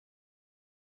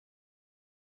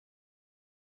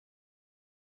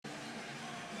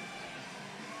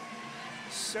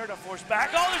Serta forced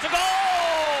back. Oh, there's a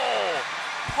goal!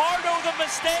 Pardo the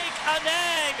mistake.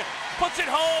 Anang puts it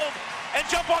home and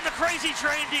jump on the crazy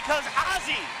train because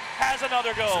Ozzy has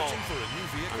another goal.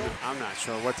 I'm not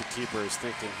sure what the keeper is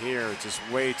thinking here. Just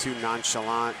way too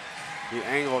nonchalant. The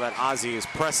angle that Ozzy is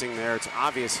pressing there, it's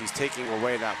obvious he's taking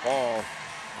away that ball.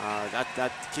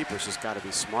 That keeper's just got to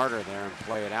be smarter there and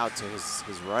play it out to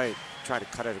his right. Try to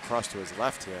cut it across to his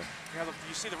left here. Yeah, look,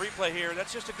 you see the replay here.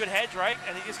 That's just a good hedge, right?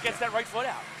 And he just gets that right foot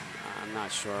out. I'm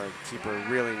not sure. The keeper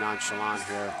really nonchalant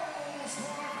here.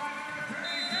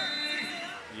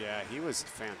 Yeah, he was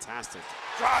fantastic.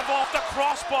 Drive off the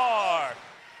crossbar.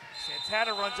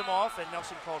 Santana runs him off, and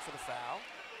Nelson called for the foul.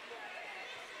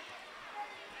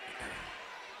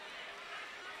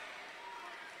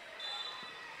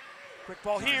 Quick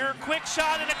ball here, quick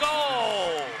shot and a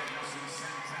goal.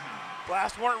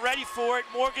 Blast weren't ready for it.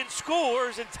 Morgan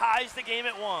scores and ties the game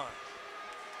at 1.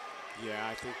 Yeah,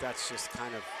 I think that's just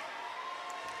kind of,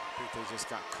 I think they just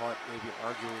got caught maybe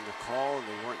arguing the call.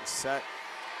 They weren't set.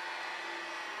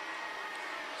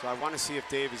 So I want to see if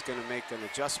Dave is going to make an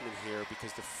adjustment here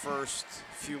because the first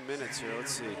few minutes here,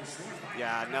 let's see.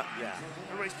 Yeah, no, yeah.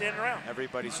 Everybody's standing around.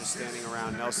 Everybody's just standing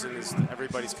around. Nelson is,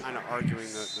 everybody's kind of arguing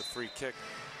the free kick.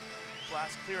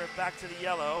 Blast clear it back to the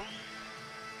yellow.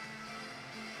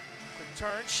 Quick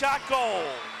turn, shot, goal.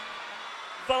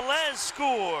 Velez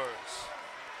scores.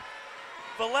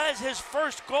 Velez, his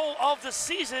first goal of the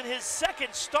season, his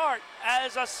second start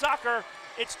as a soccer.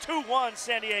 It's 2-1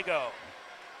 San Diego.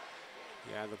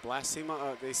 Yeah, the Blast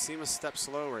they seem a step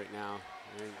slow right now.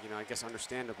 And, you know, I guess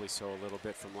understandably so a little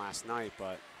bit from last night,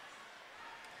 but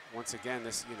once again,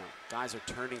 this, you know, guys are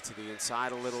turning to the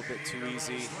inside a little bit too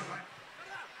easy.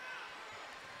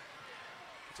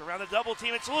 It's around the double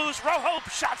team, it's loose. Rojo,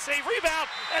 shot, save, rebound,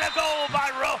 and a goal by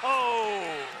Rojo.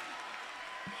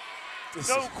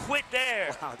 No quit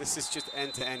there. Wow, this is just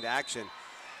end-to-end action.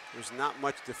 There's not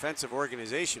much defensive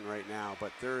organization right now,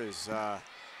 but there is,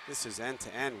 this is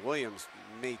end-to-end. Williams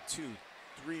made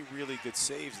 3 really good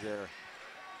saves there,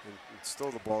 and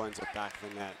still the ball ends up back in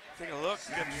the net. Take a look,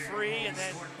 gets free, and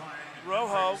then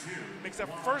Rojo makes the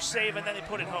first save, and then they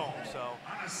put it home. So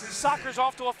Soccer's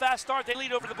off to a fast start. They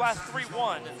lead over the Blast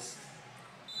 3-1.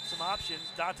 Some options,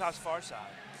 Dantas far side.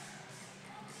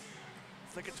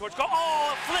 Flick it towards goal.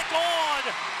 Oh, a flick on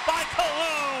by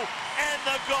Kalu, and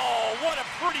the goal. What a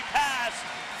pretty pass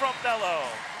from Bello.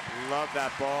 Love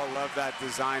that ball, love that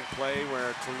design play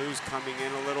where Kalu's coming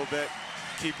in a little bit.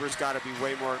 Keeper's got to be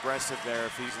way more aggressive there.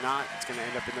 If he's not, it's going to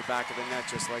end up in the back of the net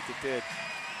just like it did.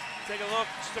 Take a look,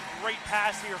 just a great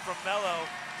pass here from Mello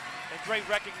and great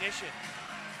recognition.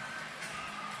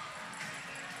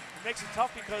 It makes it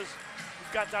tough because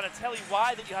you've got Donatelli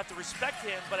wide that you have to respect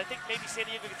him, but I think maybe San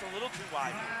Diego gets a little too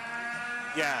wide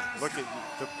here. Yeah, look at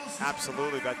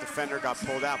absolutely, that defender got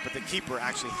pulled out, but the keeper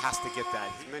actually has to get that.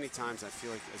 As many times, I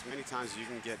feel like, as many times as you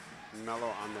can get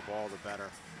Mello on the ball, the better.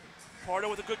 Pardo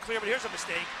with a good clear, but here's a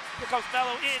mistake. Here comes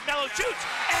Mello in, Mello shoots,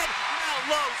 and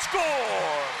Mello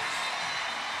scores!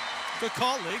 Good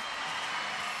call, Lee.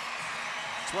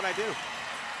 That's what I do.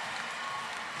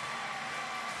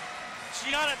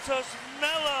 Giannatos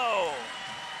Mello,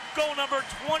 goal number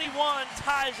 21,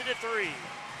 ties it at 3.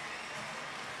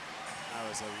 That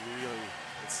was a really,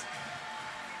 it's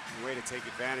a way to take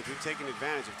advantage. We've taken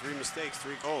advantage of 3 mistakes,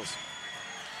 3 goals.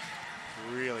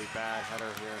 Really bad header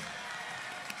here.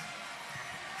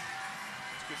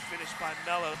 Good finish by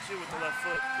Mello, too, with the left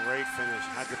foot. Great finish.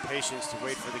 Had the patience to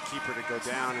wait for the keeper to go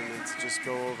down and then to just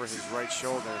go over his right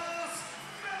shoulder.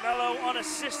 Mello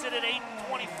unassisted at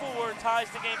 8:24, ties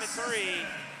the game at 3.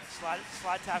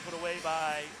 Slide tackled away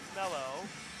by Mello.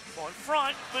 Going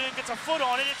front, William gets a foot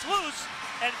on it, it's loose,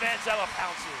 and Vanzella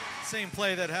pounces. Same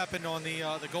play that happened on the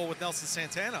goal with Nelson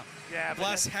Santana. Yeah,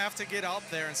 Blast have to get out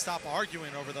there and stop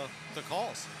arguing over the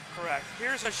calls. Correct.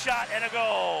 Here's a shot and a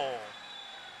goal.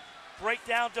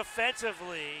 Breakdown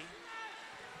defensively.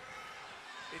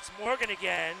 It's Morgan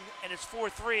again, and it's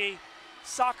 4-3.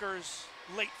 Soccer's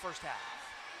late first half.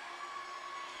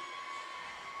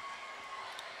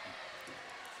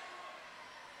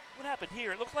 What happened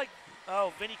here? It looked like,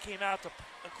 oh, Vinny came out to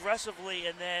aggressively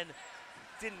and then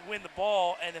didn't win the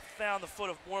ball and it found the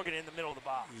foot of Morgan in the middle of the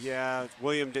box. Yeah,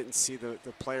 William didn't see the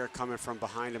player coming from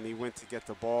behind him. He went to get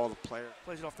the ball. The player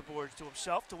plays it off the boards to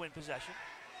himself to win possession.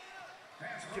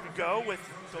 Give it go with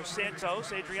Dos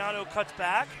Santos. Adriano cuts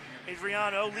back.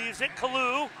 Adriano leaves it.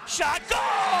 Kalu, shot, goal!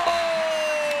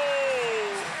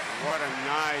 What a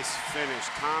nice finish.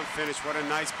 Calm finish. What a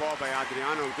nice ball by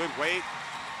Adriano. Good weight.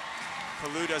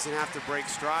 Kalu doesn't have to break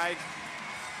stride.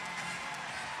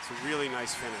 It's a really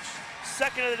nice finish.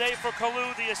 Second of the day for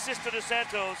Kalu, the assist to Dos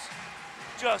Santos.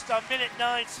 just a minute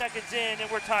 9 seconds in, and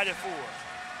we're tied at 4.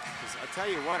 I'll tell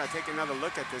you what, I take another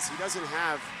look at this. He doesn't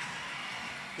have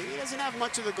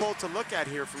much of the goal to look at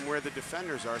here from where the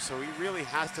defenders are, so he really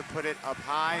has to put it up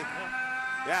high.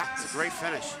 Yeah, it's a great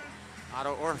finish.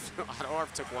 Otto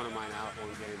Orff took one of mine out one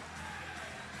game.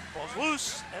 Ball's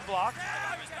loose and blocked.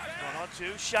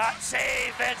 1-on-2, shot,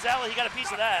 save, Vanzelli, he got a piece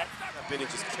of that. Vinny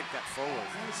just kicked that forward.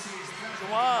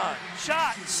 Juwan,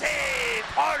 shot, save,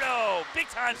 Pardo, big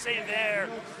time save there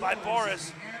by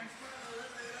Boris.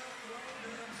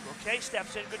 Okay,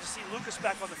 steps in, good to see Lucas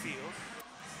back on the field.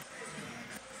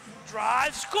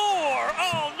 Drive, score,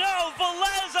 oh no,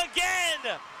 Velez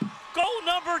again! Goal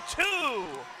number 2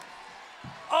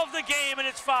 of the game, and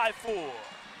it's 5-4.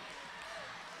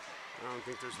 I don't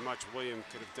think there's much William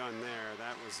could have done there.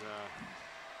 That was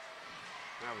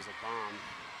a bomb.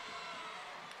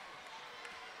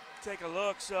 Take a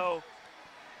look. So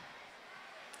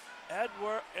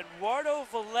Eduardo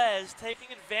Velez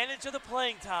taking advantage of the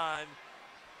playing time.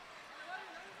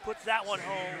 Puts that one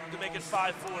home to make it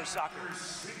 5-4 soccer.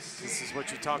 This is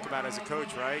what you talk about as a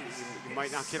coach, right? You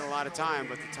might not get a lot of time,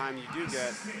 but the time you do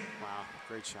get, wow,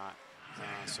 great shot.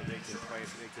 So they can play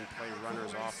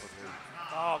runners off with him.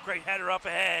 Oh, great header up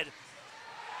ahead.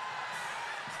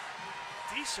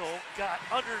 Diesel got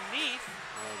underneath.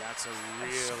 Oh, that's a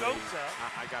really,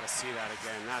 I got to see that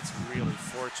again. That's really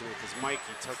fortunate because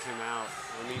Mikey took him out.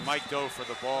 I mean, Mike dove for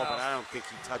the ball, but I don't think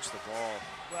he touched the ball.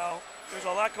 Well, there's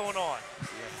a lot going on. Yeah.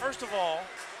 First of all,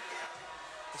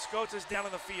 the Scota's down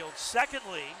on the field.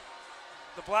 Secondly,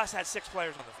 the Blast had 6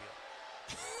 players on the field.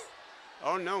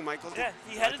 Oh no, Michael. Yeah,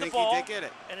 he headed the ball. He did get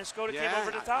it. And Escoda came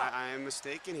over the top. I am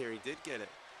mistaken here. He did get it.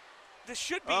 This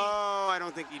should be. Oh, I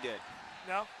don't think he did.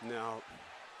 No? No.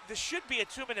 This should be a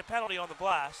 2-minute penalty on the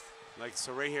Blast. Like,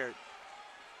 so right here.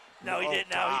 No, he didn't.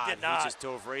 No, he did not. He just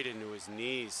dove right into his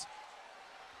knees.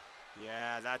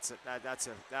 Yeah, that's a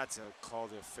call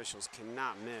the officials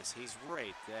cannot miss. He's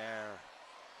right there.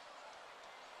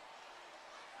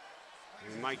 I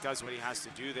mean, Mike does what he has to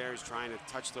do there. He's trying to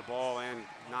touch the ball and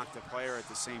knock the player at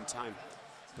the same time.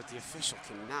 But the official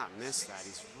cannot miss that.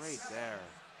 He's right there.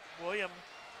 William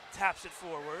taps it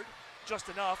forward. Just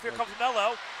enough. Here comes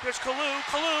Melo. Here's Kalu.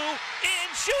 Kalu in,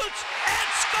 shoots, and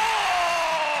scores!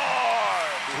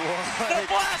 The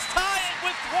Blast tie it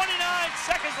with 29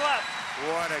 seconds left.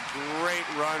 What a great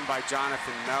run by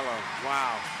Jonathan Melo.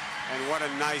 Wow. And what a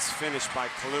nice finish by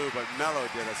Kalu. But Melo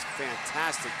did a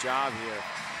fantastic job here.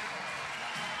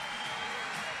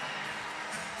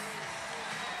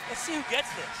 Let's see who gets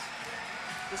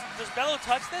this. Does Melo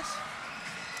touch this?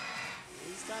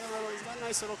 He's got a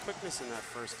nice little quickness in that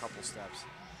first couple steps.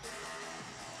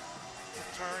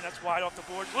 Turn, that's wide off the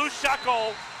board. Loose shot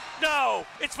goal. No,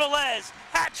 it's Velez.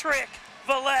 Hat trick,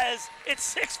 Velez.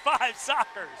 It's 6-5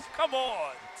 Sockers. Come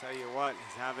on. Tell you what,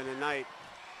 he's having a night.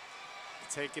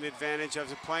 Taking advantage of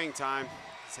the playing time.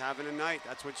 He's having a night.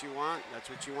 That's what you want. That's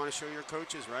what you want to show your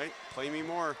coaches, right? Play me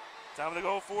more. Time to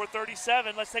go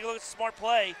 4:37. Let's take a look at the smart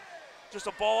play. Just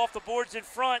a ball off the boards in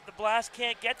front. The Blast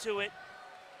can't get to it.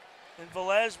 And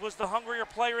Velez was the hungrier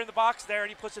player in the box there, and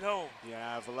he puts it home.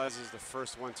 Yeah, Velez is the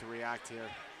first one to react here.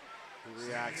 He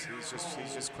reacts.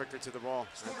 He's just quicker to the ball.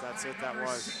 That's it. That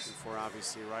was before,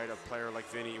 obviously, right? A player like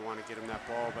Vinny, you want to get him that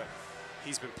ball, but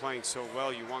he's been playing so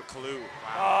well. You want Kalu.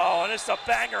 Wow. Oh, and it's a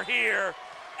banger here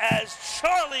as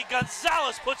Charlie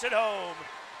Gonzalez puts it home,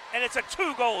 and it's a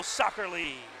 2-goal soccer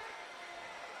lead.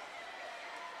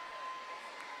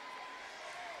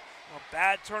 A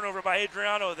bad turnover by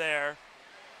Adriano there.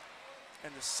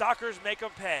 And the Sockers make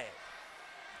them pay.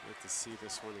 Good to see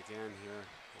this one again here.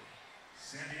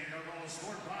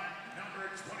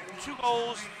 2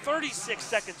 goals, 36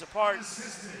 seconds apart.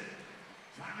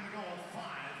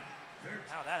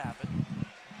 How that happened.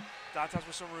 Dantas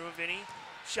with some room, Vinny.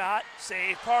 Shot,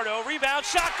 save, Pardo, rebound,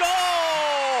 shot,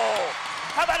 goal!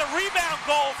 How about a rebound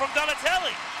goal from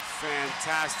Donatelli?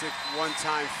 Fantastic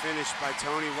one-time finish by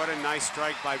Tony. What a nice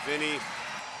strike by Vinny.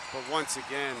 But once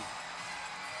again,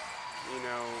 you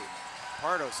know,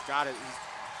 Pardo's got it.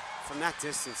 From that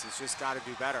distance, he's just got to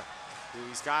do better.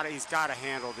 He's got to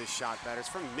handle this shot better. It's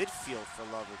from midfield, for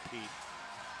love of Pete.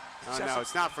 Oh, no,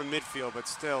 it's not from midfield, but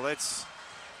still, it's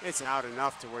out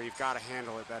enough to where you've got to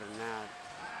handle it better than that.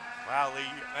 Wow, Lee,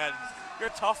 man, you're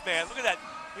a tough man. Look at that.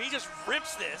 He just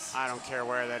rips this. I don't care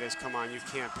where that is. Come on, you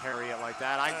can't parry it like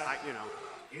that. You know.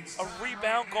 A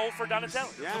rebound goal for Donatelli.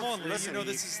 Yeah, come on, Lee. Listen, you know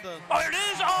this is the. Oh, here it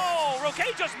is. Oh,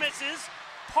 Roque just misses.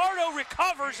 Pardo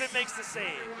recovers and makes the save.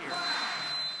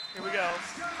 Here we go.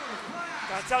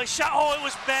 Donatelli shot. Oh, it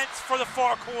was meant for the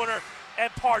far corner,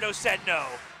 and Pardo said no.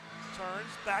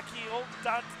 Turns, back heel.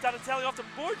 Donatelli off the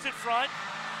boards in front.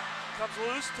 Comes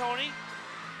loose. Tony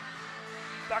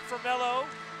Back for Mello.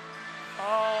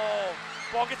 Oh,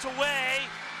 ball gets away.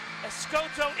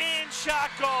 Escoto in, shot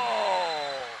goal.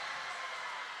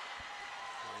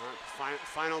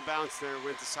 Final bounce there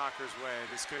went the Soccer's way.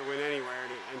 This could win anywhere,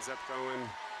 and it ends up going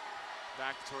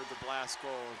back toward the blast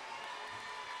goal.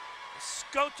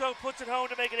 Escoto puts it home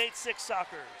to make it 8-6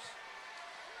 Sockers.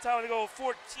 Time to go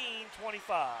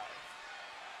 14-25.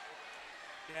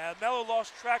 Yeah, Mello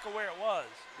lost track of where it was.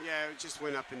 Yeah, it just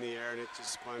went up in the air, and it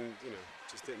just spun, you know,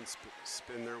 just didn't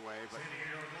spin their way. But